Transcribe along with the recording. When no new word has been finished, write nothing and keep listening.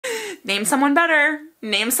Name someone better.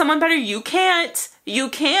 Name someone better. You can't. You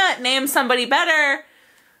can't name somebody better.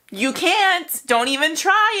 You can't. Don't even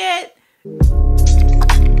try it.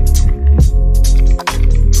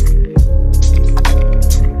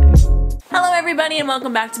 Hello everybody and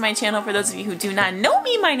welcome back to my channel. For those of you who do not know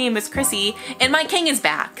me, my name is Chrissy and my king is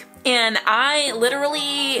back. And I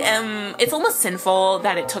literally am, it's almost sinful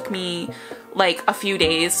that it took me like a few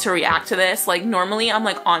days to react to this. Like normally I'm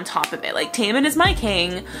like on top of it. Like Taemin is my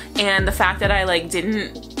king, and the fact that I like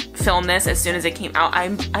didn't film this as soon as it came out,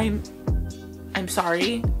 I'm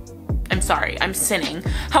sorry. I'm sorry, I'm sinning.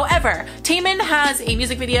 However, Taemin has a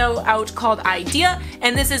music video out called Idea,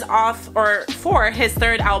 and this is for his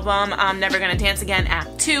third album, Never Gonna Dance Again,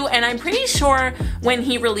 Act 2, and I'm pretty sure when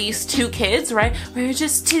he released Two Kids, right? We're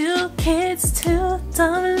just two kids, too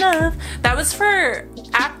dumb in love. That was for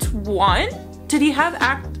Act 1? Did he have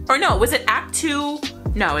was it Act 2?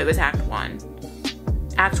 No, it was Act 1.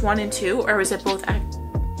 Act 1 and 2, or was it both Act?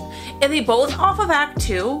 Are they both off of Act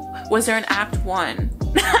 2? Was there an Act 1?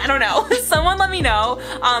 I don't know. Someone let me know.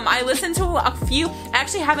 I listened to a few. I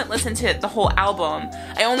actually haven't listened to the whole album.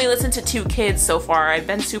 I only listened to Two Kids so far. I've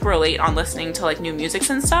been super late on listening to like new musics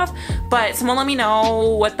and stuff. But someone let me know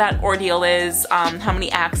what that ordeal is, how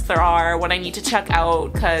many acts there are, what I need to check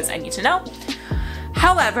out, because I need to know.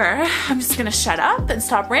 However, I'm just gonna shut up and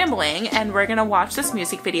stop rambling, and we're gonna watch this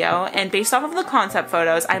music video, and based off of the concept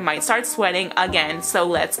photos, I might start sweating again, so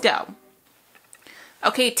let's go.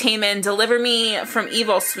 Okay, Taemin, deliver me from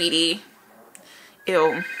evil, sweetie.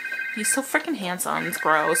 Ew. He's so freaking handsome. It's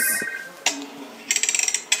gross.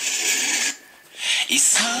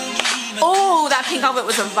 Oh, that pink outfit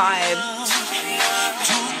was a vibe.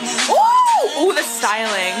 Ooh, ooh, the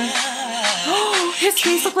styling. Oh, his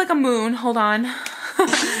face looked like a moon. Hold on.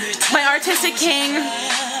 My artistic king.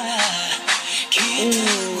 Ooh.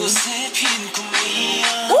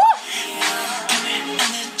 Ooh.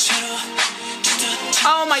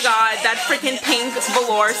 Oh my god, that freaking pink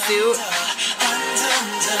velour suit.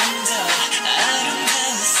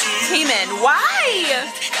 Taemin, why?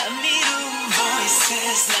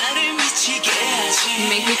 You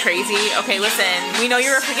make me crazy. Okay, listen, we know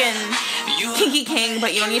you're a freaking kinky king,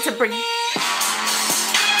 but you don't need to bring... I'm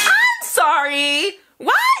sorry!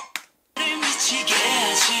 What?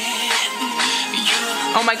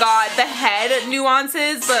 Oh my god, the head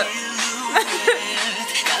nuances, but...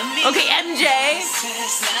 Okay, MJ.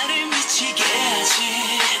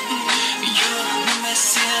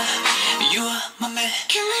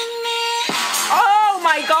 Oh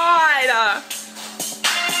my god.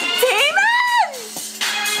 Taemin!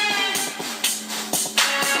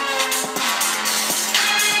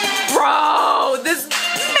 Bro, this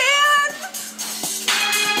man,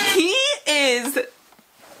 he is...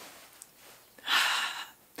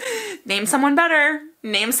 Name someone better.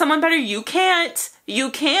 Name someone better. You can't. You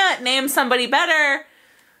can't name somebody better.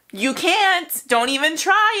 You can't. Don't even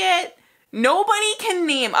try it. Nobody can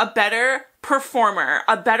name a better performer,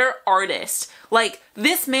 a better artist. Like,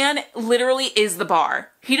 this man literally is the bar.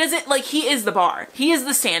 He doesn't, like, he is the bar. He is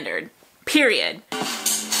the standard. Period.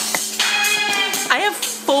 I have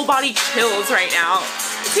full body chills right now.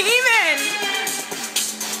 Taemin!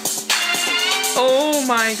 Oh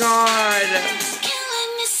my god.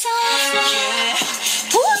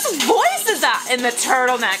 Whose voice is that? In the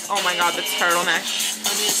turtleneck. Oh my god, the turtleneck.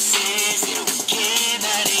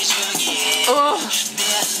 Ugh.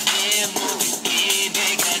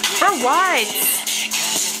 For what?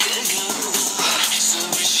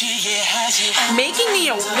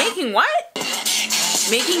 Making what?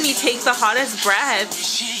 Making me take the hottest breath.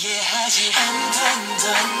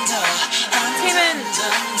 Taemin.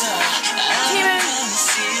 Taemin.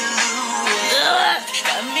 Ugh.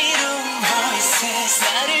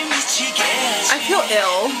 I feel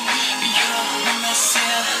ill.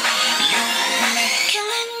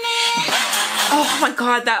 Oh my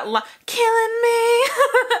god, that killing me.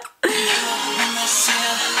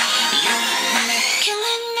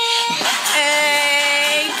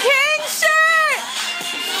 Hey, king shit.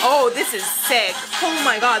 Oh, this is sick. Oh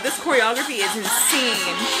my god, this choreography is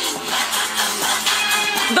insane.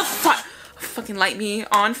 The fucking light me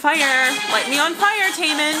on fire. Light me on fire,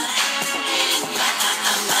 Taemin.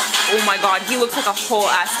 Oh my god, he looks like a whole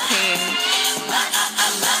ass king.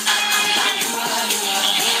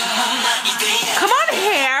 Come on,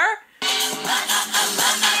 hair.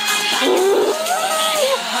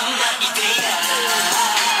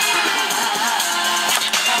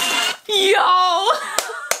 Yo.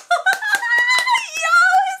 Yo,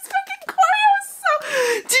 his freaking choreo is so...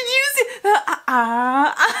 Did you see...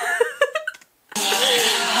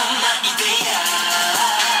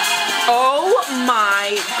 Oh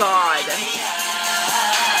my god.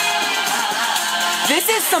 This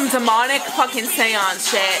is some demonic fucking seance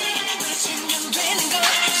shit.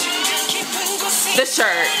 The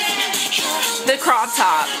shirt. The crop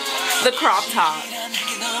top. The crop top.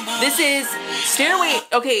 This is stairway.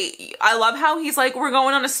 Okay, I love how he's like, we're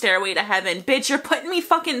going on a stairway to heaven. Bitch, you're putting me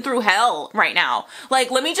fucking through hell right now.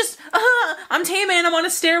 Like, let me just, I'm Taemin, I'm on a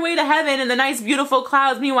stairway to heaven in the nice, beautiful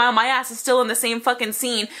clouds. Meanwhile, my ass is still in the same fucking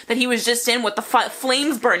scene that he was just in with the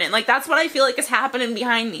flames burning. Like, that's what I feel like is happening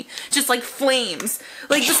behind me. Just like flames.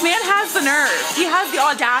 Like, this man has the nerve. He has the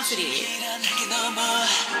audacity.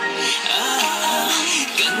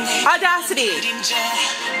 Audacity.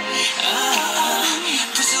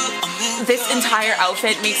 This entire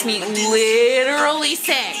outfit makes me literally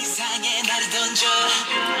sick.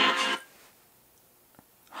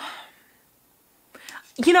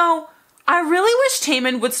 You know, I really wish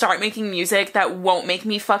Taemin would start making music that won't make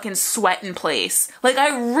me fucking sweat in place. Like, I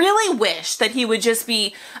really wish that he would just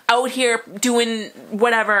be out here doing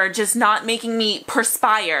whatever, just not making me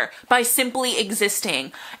perspire by simply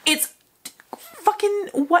existing. It's fucking,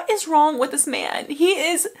 what is wrong with this man? He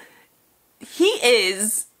is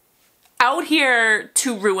out here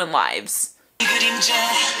to ruin lives.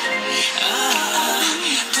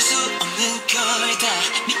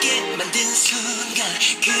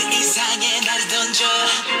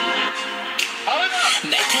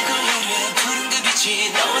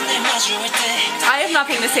 I have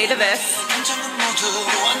nothing to say to this.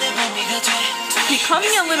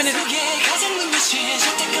 Becoming unlimited.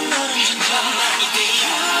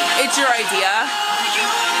 It's your idea.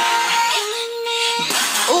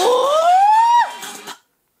 Ooh!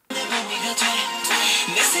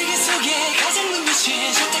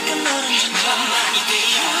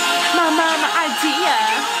 My mama idea.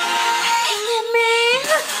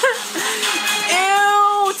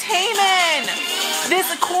 Ew, Taemin. This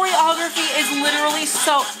choreography is literally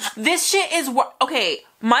so. This shit is what. Okay,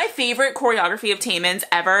 my favorite choreography of Taemin's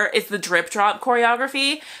ever is the drip drop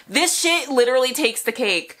choreography. This shit literally takes the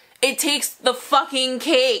cake. It takes the fucking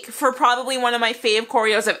cake for probably one of my fave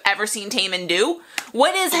choreos I've ever seen Taemin do.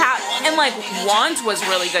 What is and like Want was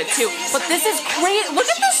really good too. But this is great. Look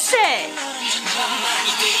at this shit.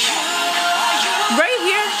 Right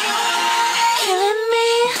here. Killing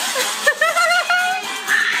me.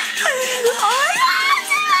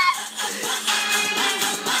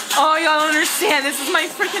 Oh, y'all don't understand. This is my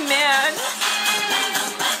freaking man.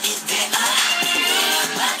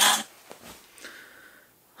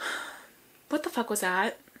 What the fuck was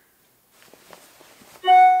that?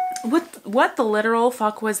 What the literal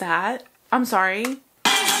fuck was that? I'm sorry.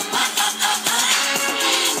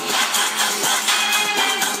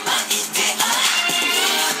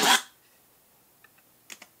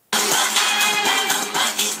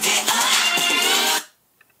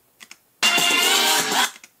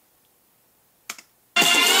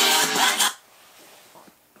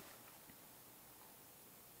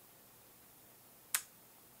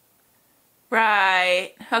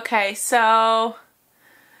 Right. Okay, so...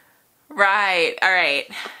 Right.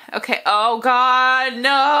 Alright. Okay. Oh, God.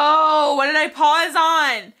 No! What did I pause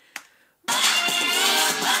on?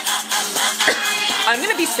 I'm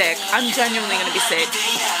gonna be sick. I'm genuinely gonna be sick.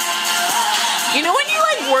 You know when you,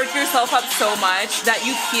 like, work yourself up so much that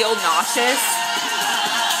you feel nauseous?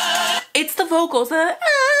 It's the vocals. Why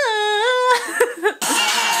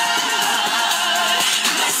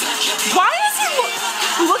is he...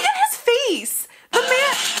 Look at his face! The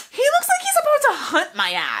man... He looks like he's about to hunt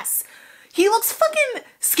my ass. He looks fucking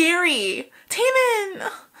scary. Taemin,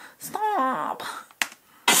 stop.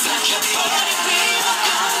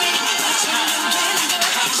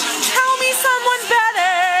 Tell me someone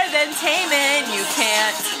better than Taemin. You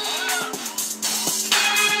can't.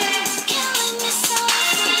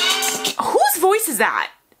 Whose voice is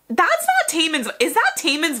that? That's not Taemin's. Is that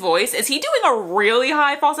Taemin's voice? Is he doing a really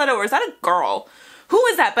high falsetto or is that a girl? Who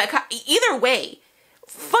is that? But either way,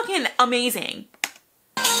 fucking amazing.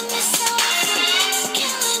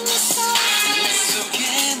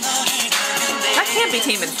 That can't be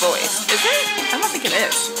Taemin's voice, is it? I don't think it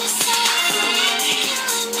is.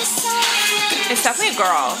 It's definitely a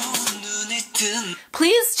girl.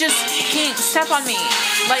 Please just step on me.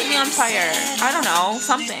 Light me on fire. I don't know,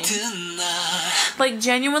 something. Like,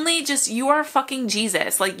 genuinely, just, you are fucking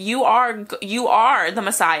Jesus. Like, you are the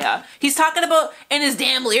Messiah. He's talking about, in his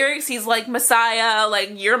damn lyrics, he's like, Messiah,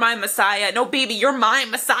 like, you're my Messiah. No, baby, you're my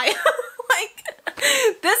Messiah. Like,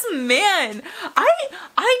 this man,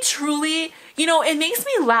 I truly, you know, it makes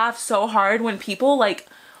me laugh so hard when people, like,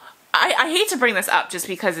 I hate to bring this up just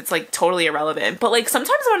because it's like totally irrelevant, but like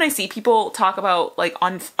sometimes when I see people talk about like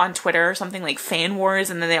on Twitter or something like fan wars,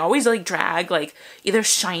 and then they always like drag like either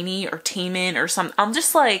SHINee or Taemin or something, I'm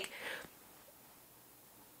just like,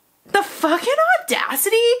 the fucking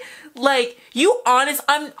audacity. Like,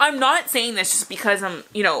 I'm not saying this just because I'm,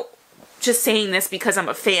 you know, just saying this because I'm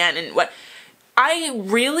a fan, and what I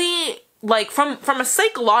really like from a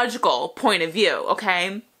psychological point of view,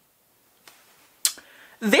 okay?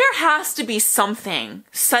 There has to be something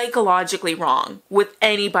psychologically wrong with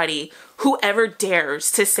anybody who ever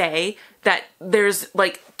dares to say that there's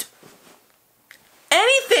like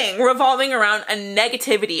anything revolving around a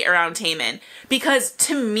negativity around Taemin. Because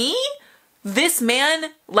to me, this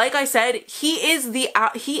man, like I said, he is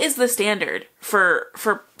the standard for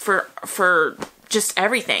just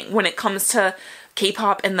everything when it comes to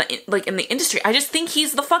K-pop and in the industry. I just think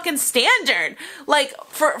he's the fucking standard, like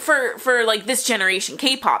for like this generation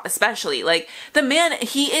K-pop especially. Like, the man,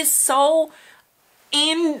 he is so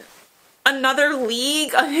in another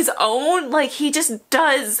league of his own. Like, he just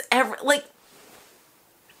does like,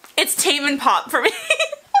 it's Taemin pop for me.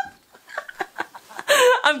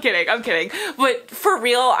 I'm kidding. But for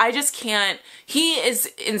real, I just can't. He is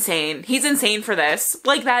insane. He's insane for this.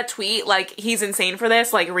 Like that tweet, like, he's insane for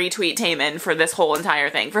this. Like, retweet Taemin for this whole entire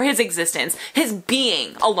thing. For his existence. His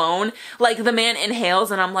being alone. Like, the man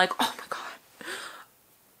inhales and I'm like, oh my god.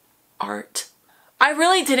 Art. I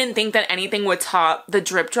really didn't think that anything would top the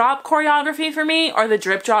drip drop choreography for me, or the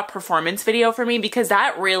drip drop performance video for me, because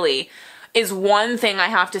that really is one thing I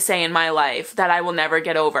have to say in my life that I will never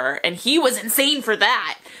get over. And he was insane for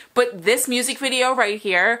that. But this music video right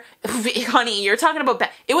here, honey, you're talking about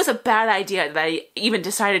it was a bad idea that I even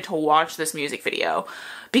decided to watch this music video,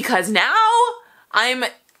 because now I'm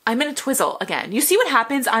in a twizzle again. You see what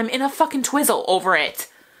happens? I'm in a fucking twizzle over it.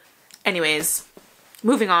 Anyways,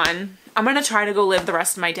 moving on. I'm gonna try to go live the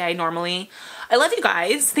rest of my day normally. I love you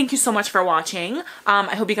guys. Thank you so much for watching.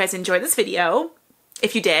 I hope you guys enjoyed this video.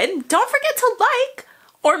 If you did, don't forget to like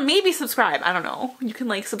or maybe subscribe. I don't know. You can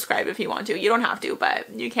like subscribe if you want to. You don't have to, but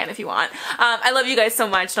you can if you want. I love you guys so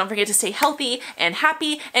much. Don't forget to stay healthy and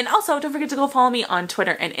happy. And also don't forget to go follow me on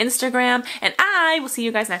Twitter and Instagram. And I will see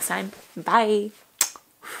you guys next time. Bye.